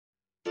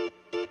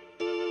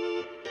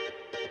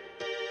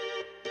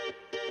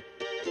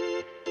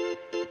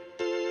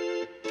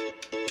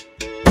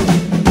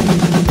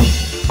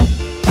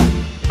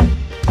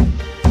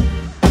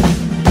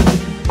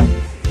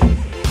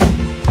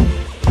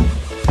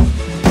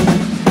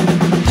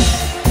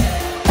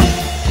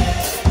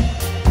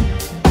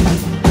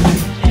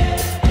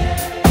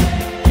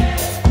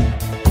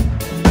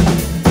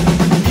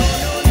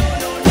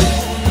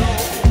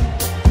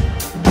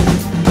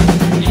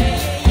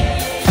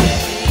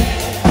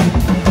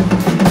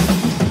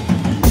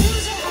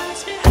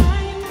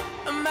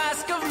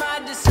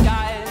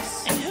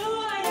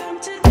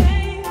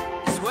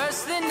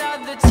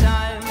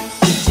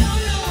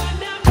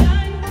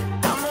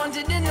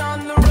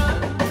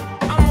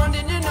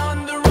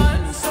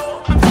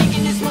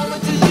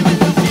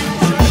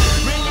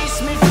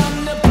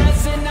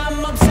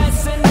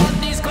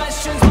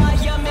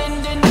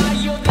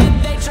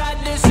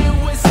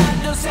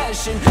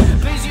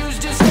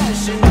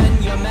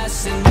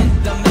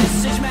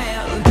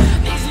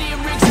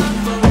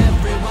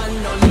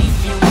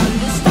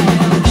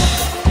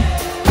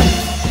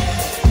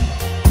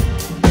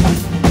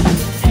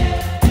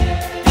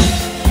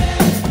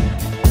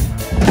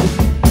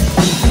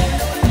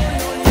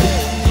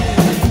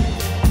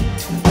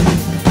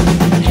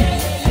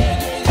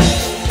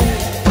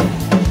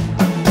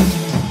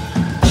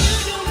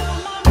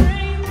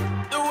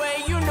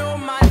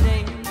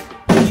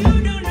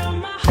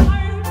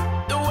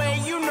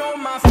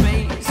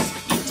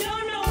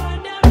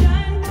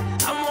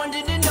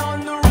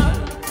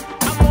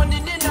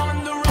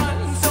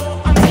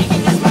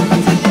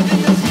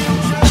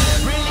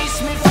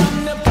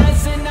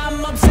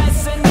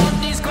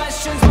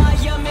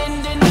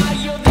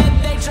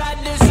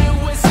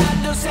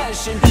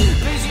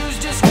Please use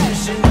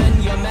discretion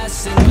when you're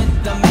messing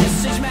with the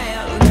message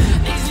man.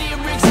 These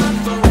lyrics aren't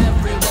for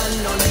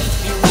everyone, only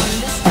if you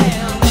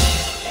understand.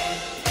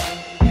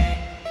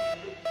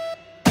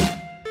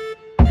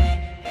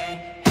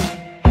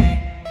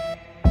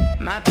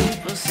 My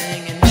people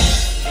singing,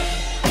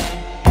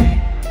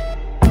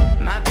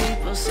 my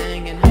people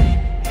singing.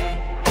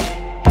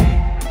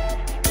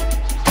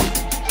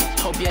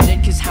 Hope you're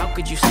dead, cause how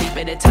could you sleep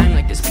at a time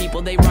like this?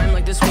 People, they rhyme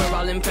like this, we're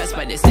all impressed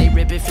by this. They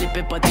rip it, flip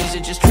it, but these are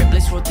just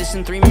triplets. Wrote this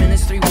in 3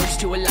 minutes, 3 words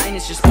to a line.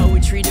 It's just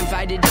poetry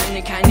divided. I'm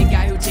the kind of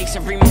guy who takes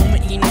every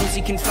moment he knows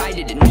he can fight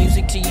it, and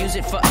music to use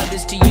it for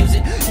others to use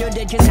it. You're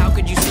dead, cause how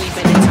could you sleep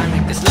at a time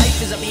like this?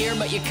 Life is up here,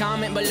 but you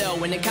comment below,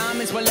 and the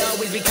comments will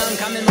always become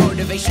common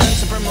motivation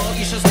to promote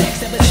your show's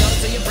next episode,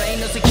 so your brain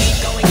knows to keep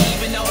going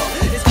even though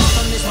it's far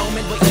from this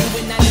moment. But you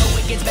and I know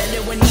it gets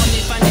better when one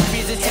if finally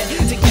rears its head.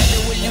 Together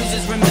we're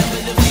losers, remember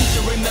the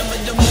future, remember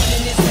the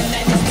morning is when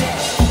that is dead.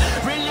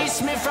 Release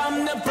me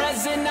from the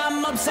present,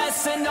 I'm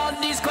obsessing all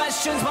these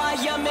questions. Why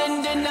I'm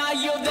in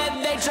denial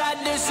that they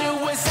tried this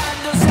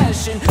suicidal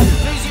session.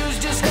 Please use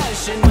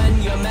discretion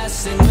when you're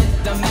messing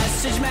with the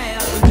message man.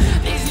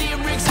 These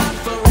lyrics aren't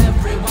for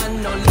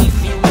everyone, only if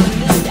you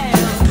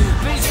understand.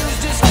 Please use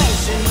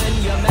discretion when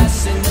you're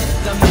messing with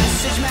the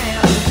message man.